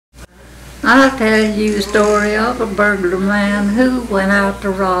I'll tell you a story of a burglar man who went out to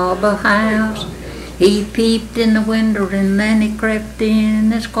rob a house. He peeped in the window and then he crept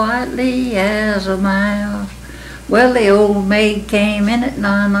in as quietly as a mouse. Well, the old maid came in at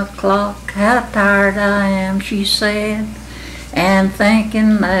 9 o'clock. How tired I am, she said. And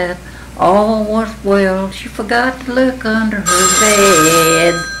thinking that all was well, she forgot to look under her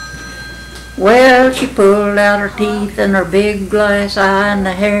bed. Well, she pulled out her teeth and her big glass eye and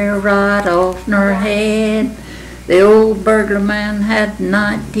the hair right off in her head. The old burglar man had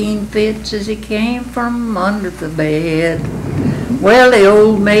 19 fits as he came from under the bed. Well, the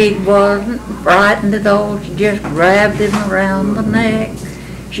old maid wasn't frightened at all. She just grabbed him around the neck.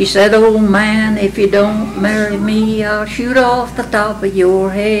 She said, "Old man, if you don't marry me, I'll shoot off the top of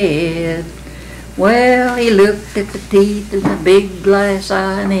your head." Well, he looked at the teeth and the big glass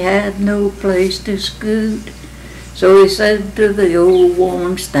eye and he had no place to scoot. So he said to the old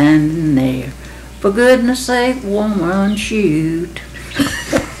woman standing there, "For goodness sake, woman, shoot."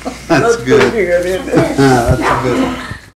 That's good. That's good.